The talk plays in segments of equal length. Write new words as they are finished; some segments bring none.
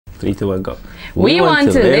3, 2, 1, go. We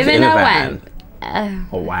want to live in a van. A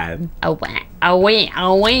van. A van. A van.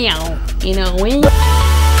 A van. In a van.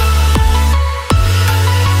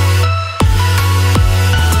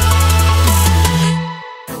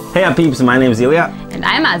 Hey peeps, my name is Ilya. And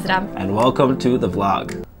I'm Azra. And welcome to the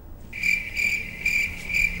vlog.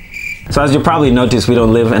 So as you probably noticed, we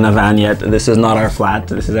don't live in a van yet. This is not our flat.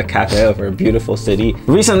 This is a cafe of a beautiful city.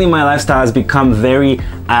 Recently, my lifestyle has become very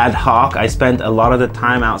ad hoc. I spend a lot of the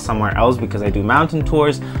time out somewhere else because I do mountain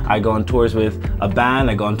tours. I go on tours with a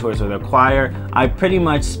band. I go on tours with a choir. I pretty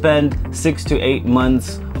much spend 6 to 8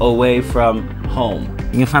 months away from home.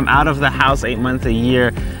 If I'm out of the house 8 months a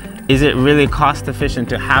year, is it really cost efficient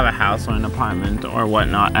to have a house or an apartment or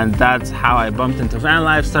whatnot? And that's how I bumped into van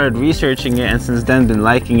life, started researching it, and since then been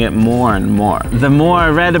liking it more and more. The more I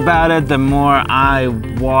read about it, the more I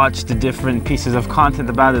watched different pieces of content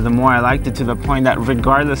about it, the more I liked it, to the point that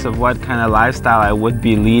regardless of what kind of lifestyle I would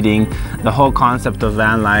be leading, the whole concept of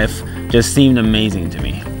van life just seemed amazing to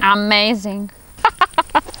me. Amazing.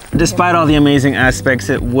 Despite all the amazing aspects,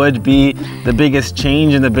 it would be the biggest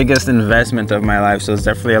change and the biggest investment of my life, so it's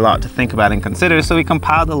definitely a lot to think about and consider. So we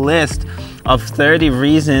compiled a list of 30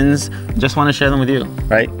 reasons. Just want to share them with you,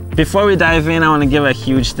 right? Before we dive in, I want to give a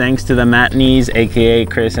huge thanks to the Matneys, aka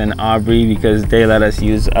Chris and Aubrey, because they let us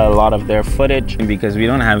use a lot of their footage because we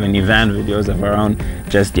don't have any van videos of our own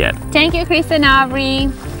just yet. Thank you, Chris and Aubrey.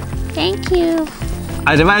 Thank you.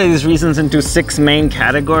 I divided these reasons into 6 main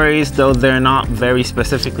categories, though they're not very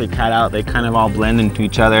specifically cut out. They kind of all blend into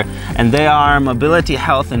each other. And they are mobility,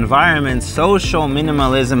 health, environment, social,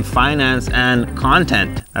 minimalism, finance, and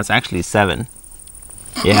content. That's actually 7.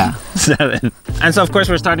 Yeah, 7. And so of course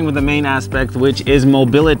we're starting with the main aspect, which is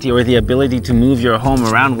mobility, or the ability to move your home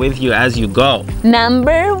around with you as you go.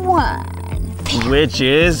 Number 1. Which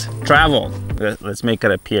is travel. Let's make it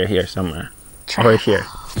appear here somewhere. Travel. Right here.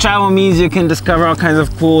 Travel means you can discover all kinds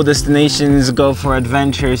of cool destinations, go for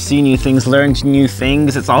adventures, see new things, learn new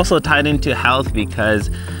things. It's also tied into health because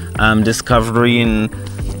discovery and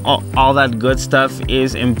all that good stuff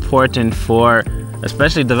is important for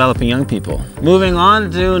especially developing young people. Moving on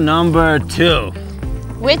to number 2.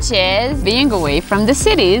 Which is being away from the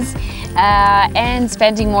cities and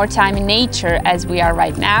spending more time in nature as we are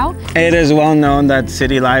right now. It is well known that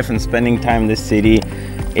city life and spending time in the city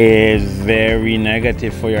is very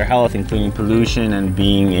negative for your health, including pollution and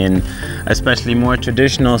being in especially more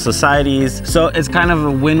traditional societies. So it's kind of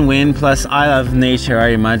a win-win. Plus I love nature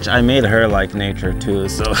very much. I made her like nature too,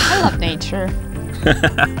 so. I love nature.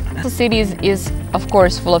 The city is of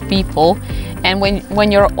course full of people, and when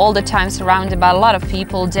you're all the time surrounded by a lot of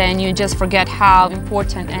people, then you just forget how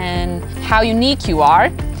important and how unique you are.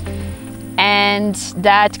 And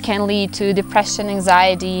that can lead to depression,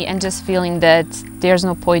 anxiety, and just feeling that there's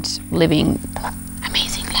no point living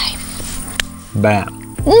amazing life.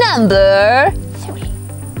 Bam. Number 3.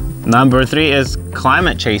 Number 3 is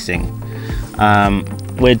climate chasing,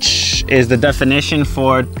 which is the definition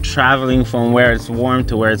for traveling from where it's warm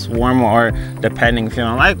to where it's warm, or depending if you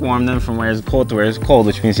don't like warm, then from where it's cold to where it's cold,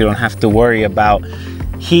 which means you don't have to worry about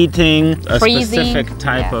heating a specific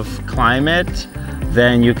type of climate.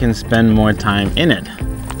 Then you can spend more time in it.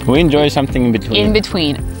 We enjoy something in between. In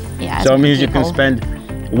between, yeah. So it means you can spend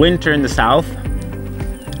winter in the south,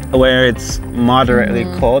 where it's moderately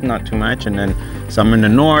cold, not too much, and then summer in the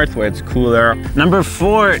north, where it's cooler. Number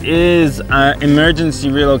 4 is emergency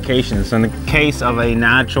relocation. So in the case of a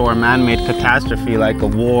natural or man-made catastrophe like a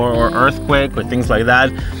war or earthquake or things like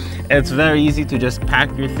that, it's very easy to just pack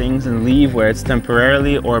your things and leave, where it's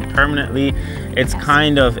temporarily or permanently. It's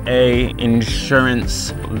kind of a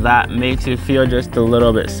insurance that makes you feel just a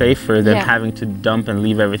little bit safer than having to dump and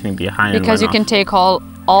leave everything behind. Because you can take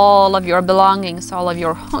all of your belongings, all of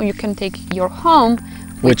your home. You can take your home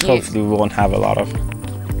with which you. Hopefully we won't have a lot of.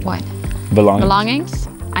 What? Belongings.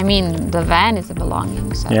 I mean, the van is a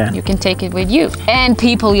belonging, so yeah. You can take it with you. And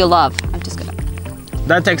people you love. I'm just gonna.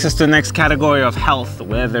 That takes us to the next category of health,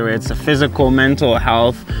 whether it's a physical, mental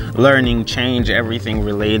health, learning, change, everything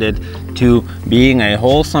related to being a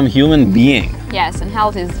wholesome human being. Yes, and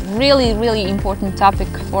health is really, really important topic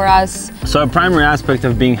for us. So a primary aspect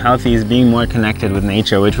of being healthy is being more connected with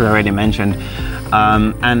nature, which we already mentioned.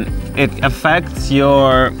 And it affects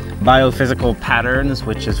your biophysical patterns,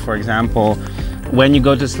 which is, for example, when you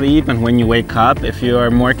go to sleep and when you wake up. If you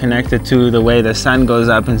are more connected to the way the sun goes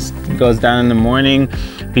up and goes down in the morning,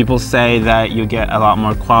 people say that you get a lot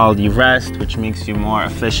more quality rest, which makes you more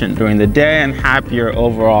efficient during the day and happier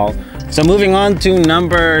overall. So moving on to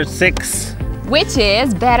number 6. which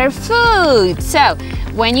is better food. So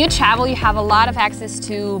when you travel, you have a lot of access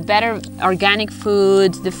to better organic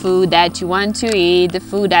food, the food that you want to eat, the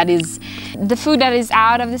food that is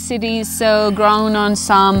out of the cities, so grown on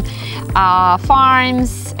some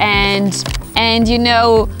farms, and you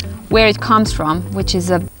know where it comes from, which is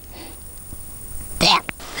a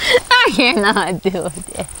I cannot do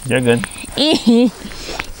it. You're good.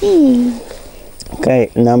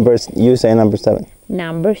 Okay, you say number 7.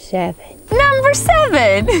 Number 7. Number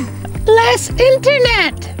 7. Less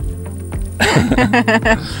internet.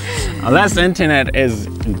 Less internet is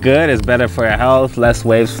good, it's better for your health, less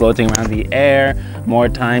waves floating around the air, more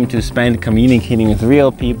time to spend communicating with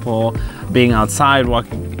real people, being outside,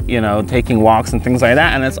 walking, you know, taking walks and things like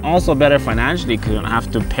that. And it's also better financially because you don't have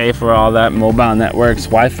to pay for all that mobile networks,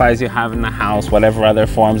 Wi-Fi's you have in the house, whatever other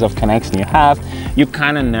forms of connection you have. You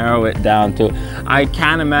kind of narrow it down to, I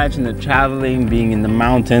can't imagine that traveling, being in the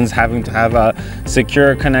mountains, having to have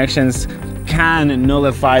secure connections can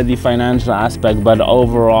nullify the financial aspect, but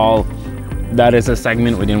overall that is a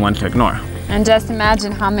segment we didn't want to ignore. And just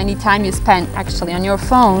imagine how many time you spend actually on your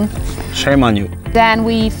phone. Shame on you. Then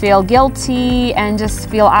we feel guilty and just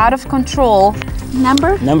feel out of control.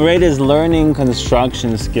 Number 8 is learning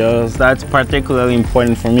construction skills. That's particularly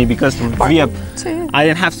important for me because I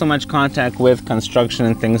didn't have so much contact with construction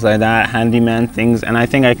and things like that, handyman things, and I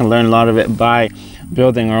think I can learn a lot of it by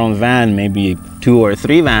building our own van, maybe 2 or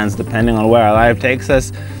 3 vans depending on where our life takes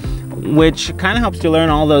us, which kind of helps you learn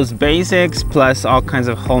all those basics plus all kinds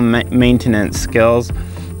of home maintenance skills,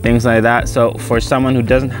 things like that. So for someone who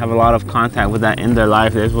doesn't have a lot of contact with that in their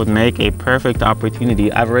life, this would make a perfect opportunity.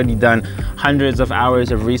 I've already done hundreds of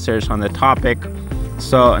hours of research on the topic,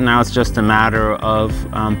 so now it's just a matter of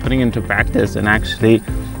putting into practice and actually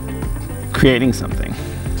creating something.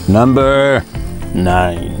 Number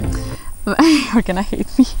 9. You're gonna hate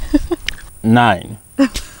me. 9.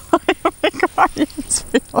 Oh my God, it's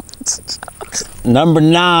Number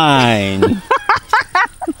 9.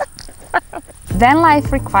 Van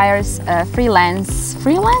life requires freelance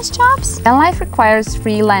jobs. Van life requires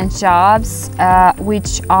freelance jobs,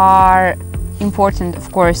 which are important,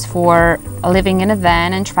 of course, for living in a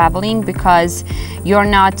van and traveling, because you're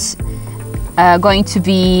not going to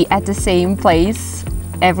be at the same place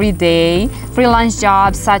every day. Freelance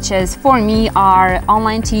jobs such as, for me, are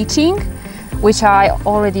online teaching, which I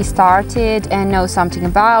already started and know something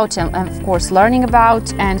about, and of course learning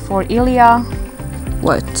about. And for Ilya,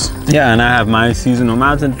 what? Yeah, and I have my seasonal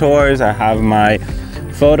mountain tours, I have my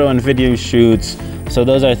photo and video shoots. So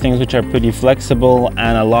those are things which are pretty flexible,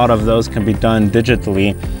 and a lot of those can be done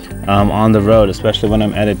digitally on the road, especially when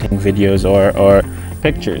I'm editing videos or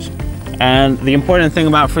pictures. And the important thing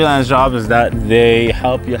about freelance jobs is that they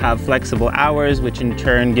help you have flexible hours, which in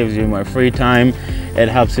turn gives you more free time. It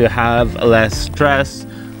helps you have less stress,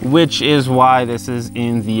 which is why this is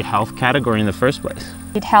in the health category in the first place.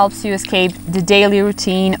 It helps you escape the daily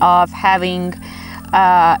routine of having,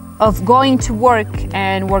 of going to work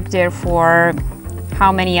and work there for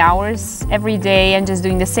how many hours every day and just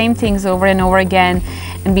doing the same things over and over again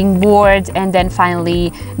and being bored, and then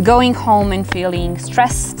finally going home and feeling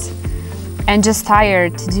stressed and just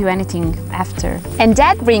tired to do anything after. And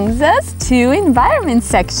that brings us to environment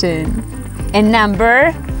section. And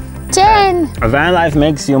number 10. Van life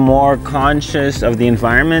makes you more conscious of the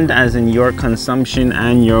environment, as in your consumption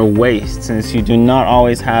and your waste, since you do not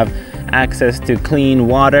always have access to clean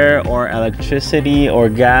water or electricity or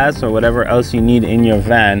gas or whatever else you need in your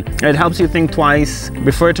van. It helps you think twice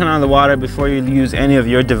before you turn on the water, before you use any of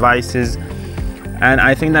your devices. And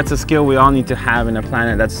I think that's a skill we all need to have in a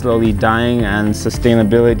planet that's slowly dying, and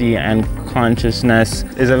sustainability and consciousness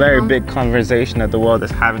is a very big conversation that the world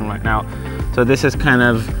is having right now. So this is kind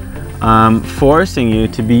of forcing you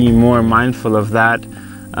to be more mindful of that.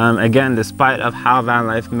 Again, despite of how van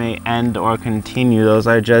life may end or continue, those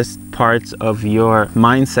are just parts of your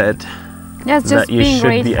mindset that you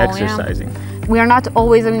should be exercising. Yeah. We are not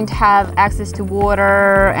always going to have access to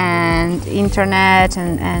water and internet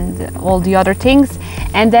and all the other things.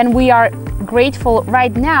 And then we are grateful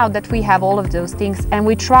right now that we have all of those things, and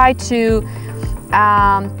we try to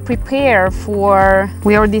prepare for,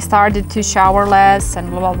 we already started to shower less and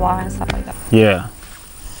blah blah blah and stuff like that. Yeah.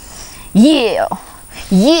 Yeah.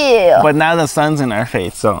 Yeah. But now the sun's in our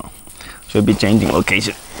face, so should be changing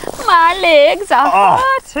location. My legs are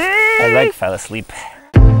hurting. I fell asleep.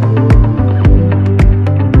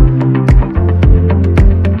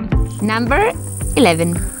 Number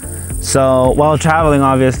 11. So while traveling,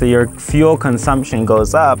 obviously your fuel consumption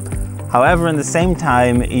goes up. However, in the same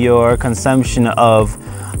time, your consumption of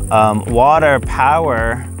water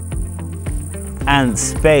power and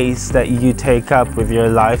space that you take up with your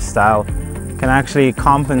lifestyle can actually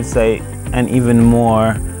compensate and even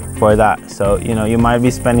more for that. So, you know, you might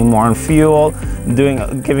be spending more on fuel,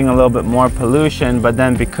 giving a little bit more pollution, but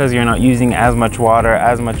then because you're not using as much water,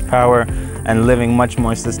 as much power, and living much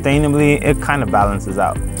more sustainably, it kind of balances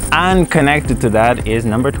out. And connected to that is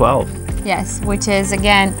number 12. Yes, which is,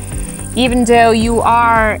 again, even though you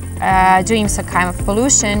are doing some kind of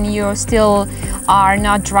pollution, you still are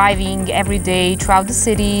not driving every day throughout the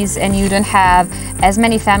cities, and you don't have as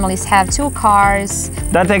many families have 2 cars.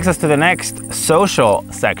 That takes us to the next social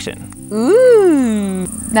section. Ooh,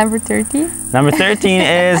 number 13? Number 13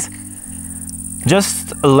 is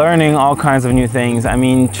just learning all kinds of new things. I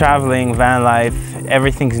mean, traveling, van life,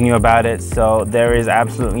 everything's new about it. So there is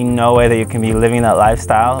absolutely no way that you can be living that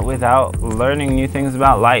lifestyle without learning new things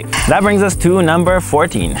about life. That brings us to number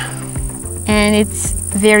 14. And it's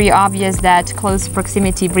very obvious that close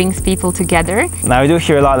proximity brings people together. Now, I do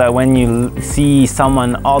hear a lot that when you see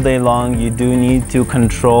someone all day long, you do need to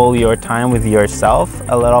control your time with yourself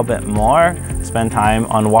a little bit more. Spend time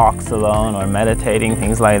on walks alone or meditating,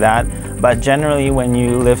 things like that. But generally, when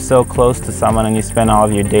you live so close to someone and you spend all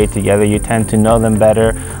of your day together, you tend to know them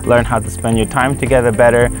better, learn how to spend your time together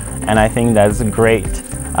better. And I think that's great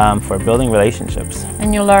for building relationships.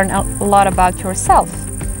 And you learn a lot about yourself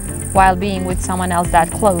while being with someone else that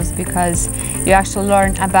close, because you actually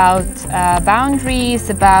learn about boundaries,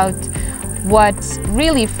 about what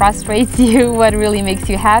really frustrates you, what really makes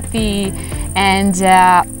you happy, and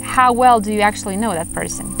how well do you actually know that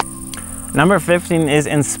person. Number 15 is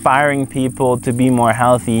inspiring people to be more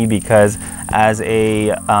healthy, because as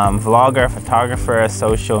a vlogger, photographer, a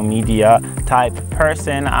social media type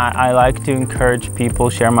person, I like to encourage people,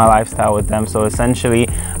 share my lifestyle with them. So essentially,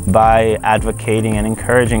 by advocating and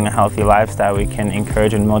encouraging a healthy lifestyle, we can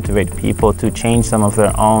encourage and motivate people to change some of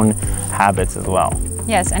their own habits as well.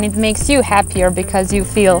 Yes, and it makes you happier because you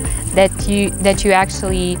feel that you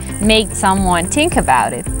actually made someone think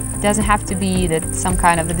about it. It doesn't have to be that some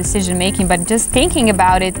kind of a decision making, but just thinking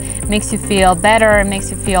about it makes you feel better,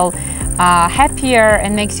 makes you feel happier,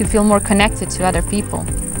 and makes you feel more connected to other people.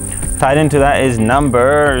 Tied into that is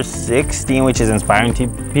number 16, which is inspiring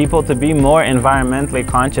people to be more environmentally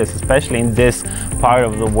conscious, especially in this part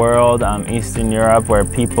of the world, Eastern Europe, where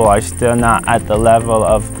people are still not at the level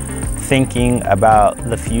of thinking about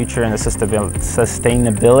the future and the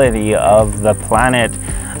sustainability of the planet.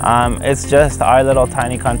 It's just our little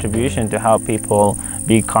tiny contribution to help people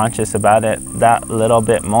be conscious about it that little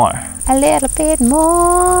bit more. A little bit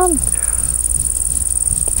more.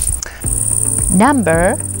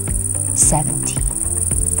 Number 17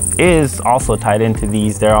 is also tied into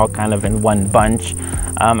these. They're all kind of in one bunch.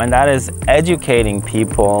 And that is educating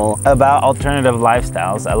people about alternative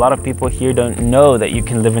lifestyles. A lot of people here don't know that you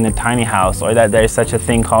can live in a tiny house, or that there's such a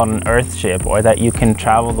thing called an earthship, or that you can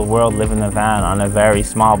travel the world, live in a van on a very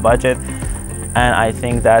small budget. And I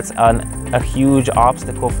think that's a huge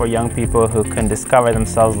obstacle for young people who can discover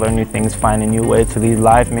themselves, learn new things, find a new way to lead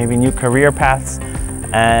life, maybe new career paths.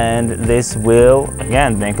 And this will,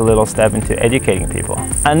 again, make a little step into educating people.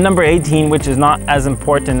 And number 18, which is not as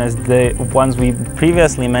important as the ones we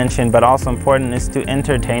previously mentioned, but also important, is to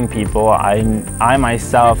entertain people. I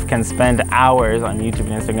myself can spend hours on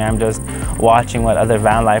YouTube and Instagram just watching what other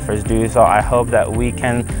van lifers do. So I hope that we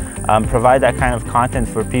can provide that kind of content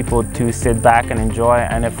for people to sit back and enjoy.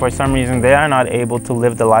 And if for some reason they are not able to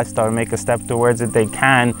live the lifestyle or make a step towards it, they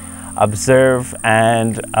can observe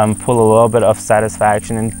and pull a little bit of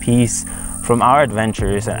satisfaction and peace from our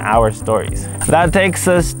adventures and our stories. That takes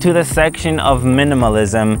us to the section of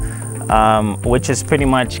minimalism, which is pretty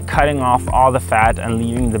much cutting off all the fat and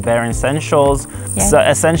leaving the bare essentials. Yeah. So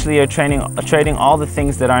essentially you're trading all the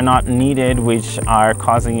things that are not needed, which are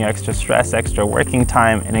causing you extra stress, extra working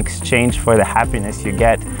time, in exchange for the happiness you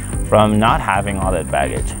get from not having all that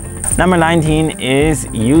baggage. Number 19 is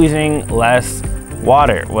using less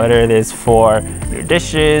water, whether it is for your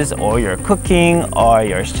dishes or your cooking or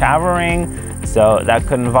your showering. So that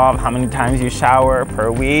could involve how many times you shower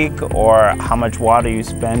per week, or how much water you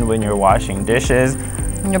spend when you're washing dishes.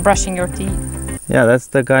 And you're brushing your teeth. Yeah, that's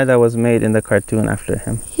the guy that was made in the cartoon after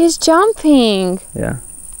him. He's jumping. Yeah.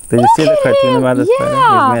 Did you see the cartoon about this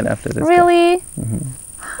spider? He's made after this really? guy. Mm-hmm.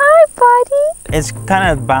 Hi, buddy. It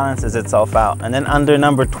kind of balances itself out. And then under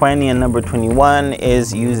number 20 and number 21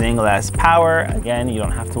 is using less power. Again, you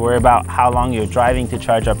don't have to worry about how long you're driving to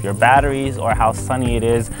charge up your batteries or how sunny it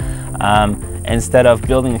is. Instead of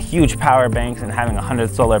building huge power banks and having 100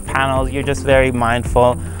 solar panels, you're just very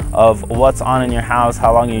mindful of what's on in your house,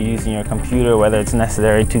 how long you're using your computer, whether it's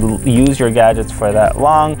necessary to use your gadgets for that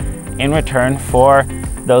long, in return for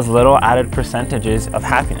those little added percentages of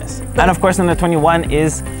happiness. And of course, number 21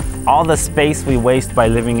 is all the space we waste by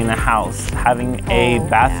living in a house, having a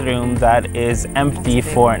bathroom that is empty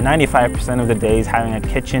for 95% of the days, having a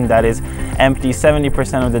kitchen that is empty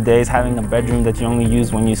 70% of the days, having a bedroom that you only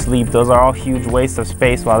use when you sleep. Those are all huge wastes of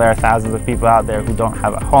space, while there are thousands of people out there who don't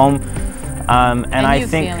have a home. And I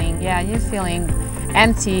think you feeling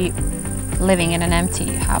empty, living in an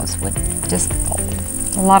empty house with just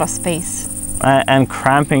a lot of space. And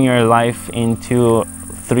cramping your life into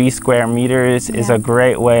 3 square meters is a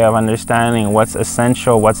great way of understanding what's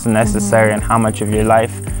essential, what's necessary, and how much of your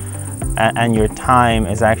life and your time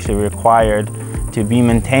is actually required to be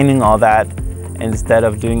maintaining all that instead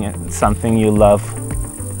of doing something you love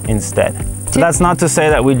instead. So that's not to say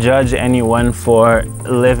that we judge anyone for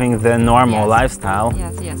living the normal lifestyle.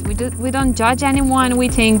 Yes, we don't judge anyone. We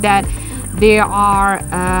think that there are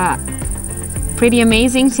pretty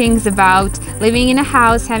amazing things about living in a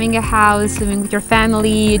house, having a house, living with your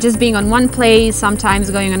family, just being on one place, sometimes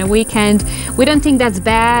going on a weekend. We don't think that's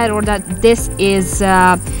bad, or that this is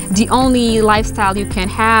the only lifestyle you can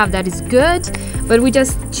have that is good, but we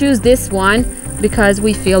just choose this one because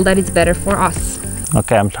we feel that it's better for us.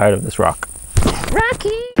 Okay, I'm tired of this rock. Rocky!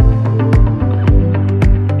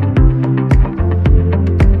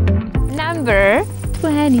 Number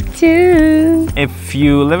 22. If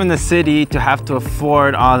you live in the city, to have to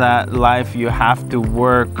afford all that life, you have to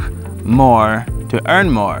work more to earn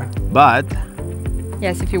more. But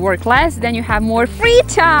yes, if you work less, then you have more free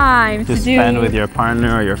time to spend with your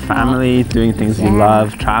partner or your family, doing things you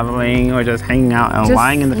love, traveling, or just hanging out and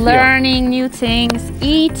lying in the field. Learning new things,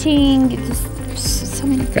 eating, just so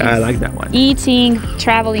many things. Yeah, I like that one. Eating,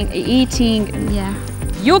 traveling, eating,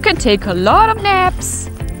 You can take a lot of naps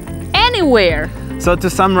anywhere. So to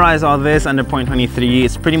summarize all this under point 23,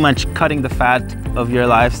 it's pretty much cutting the fat of your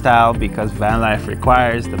lifestyle, because van life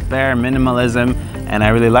requires the bare minimalism, and I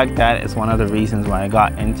really like that. It's one of the reasons why I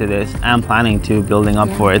got into this. I'm planning to, building up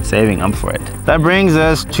for it, saving up for it. That brings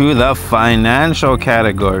us to the financial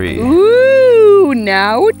category. Ooh,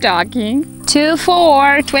 now we're talking.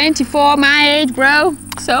 24, my age, bro.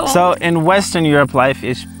 So in Western Europe, life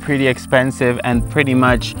is pretty expensive, and pretty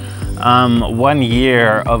much 1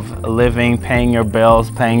 year of living, paying your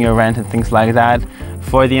bills, paying your rent and things like that,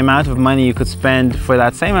 for the amount of money you could spend for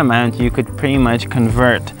that same amount, you could pretty much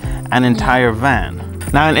convert an entire van.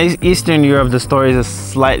 Now in Eastern Europe, the story is a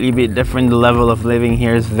slightly bit different. The level of living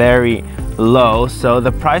here is very low, so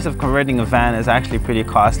the price of converting a van is actually pretty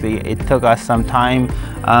costly. It took us some time,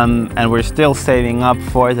 and we're still saving up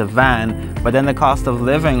for the van, but then the cost of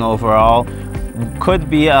living overall could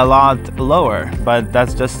be a lot lower, but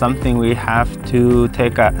that's just something we have to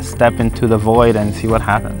take a step into the void and see what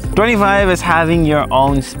happens. 25 is having your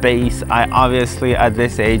own space. I obviously at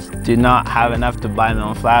this age do not have enough to buy my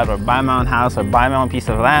own flat or buy my own house or buy my own piece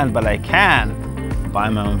of land, but I can buy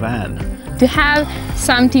my own van. To have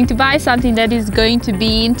something, to buy something that is going to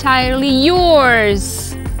be entirely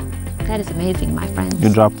yours. That is amazing, my friends.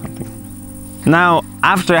 You dropped something. Now,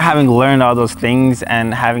 after having learned all those things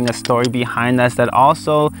and having a story behind us that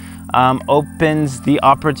also opens the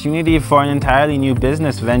opportunity for an entirely new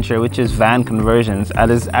business venture, which is van conversions,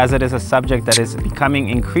 as it is a subject that is becoming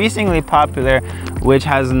increasingly popular, which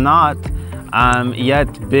has not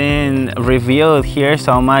yet been revealed here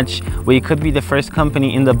so much. We could be the first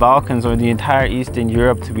company in the Balkans or the entire Eastern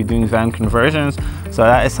Europe to be doing van conversions. So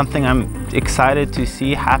that is something I'm excited to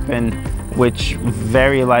see happen, which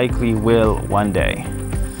very likely will one day.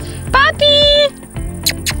 Papi!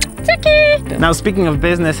 It's okay. Now, speaking of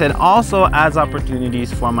business, it also adds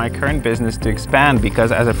opportunities for my current business to expand,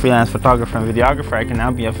 because as a freelance photographer and videographer, I can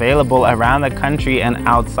now be available around the country and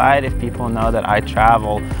outside if people know that I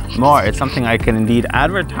travel more. It's something I can indeed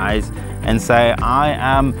advertise and say I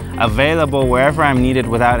am available wherever I'm needed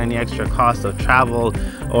without any extra cost of travel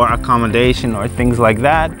or accommodation or things like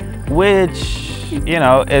that, which, you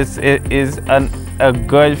know, is a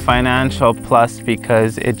good financial plus,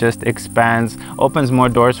 because it just expands, opens more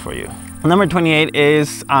doors for you. Number 28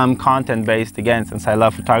 is content based. Again, since I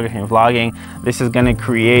love photography and vlogging, this is going to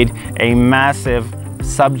create a massive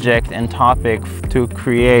subject and topic to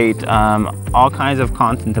create all kinds of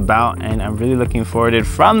content about, and I'm really looking forward to it.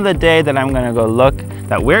 From the day that we're gonna go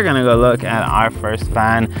look at our first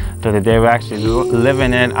van to the day we actually live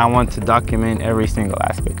in it, I want to document every single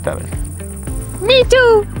aspect of it. Me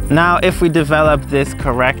too! Now, if we develop this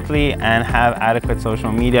correctly and have adequate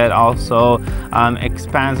social media, it also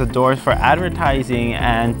expands the doors for advertising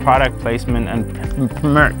and product placement and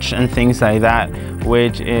merch and things like that,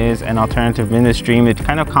 which is an alternative business stream. It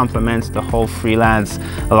kind of complements the whole freelance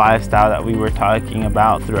lifestyle that we were talking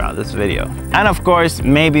about throughout this video. And of course,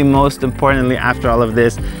 maybe most importantly after all of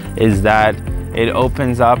this, is that it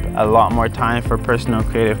opens up a lot more time for personal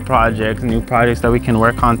creative projects, new projects that we can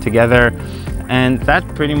work on together. And that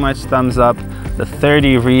pretty much sums up the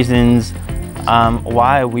 30 reasons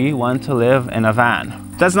why we want to live in a van.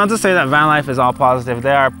 That's not to say that van life is all positive.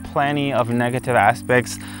 There are plenty of negative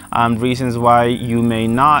aspects, reasons why you may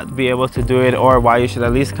not be able to do it, or why you should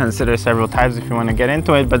at least consider several types if you want to get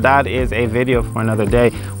into it. But that is a video for another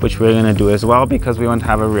day, which we're going to do as well, because we want to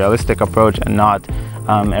have a realistic approach and not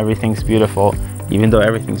everything's beautiful, even though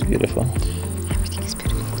everything's beautiful. Everything is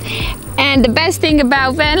beautiful. And the best thing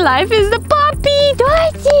about van life is the puppy,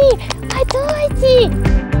 Dorothy! My Dorothy!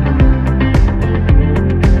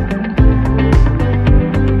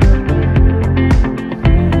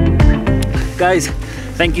 Guys,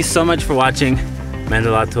 thank you so much for watching. Meant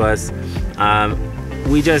a lot to us.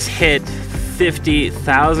 We just hit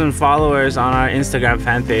 50,000 followers on our Instagram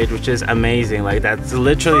fan page, which is amazing. Like, that's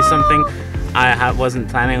literally something I wasn't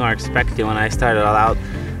planning or expecting when I started all out.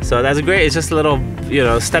 So that's great. It's just a little, you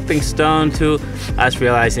know, stepping stone to us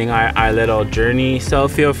realizing our little journey. So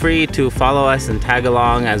feel free to follow us and tag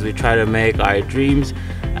along as we try to make our dreams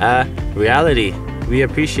a reality. We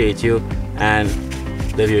appreciate you, and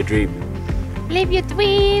live your dream. Live your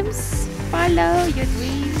dreams. Follow your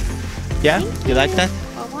dreams. Yeah? You like that?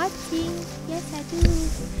 For watching. Yes, I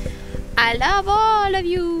do. I love all of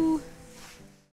you.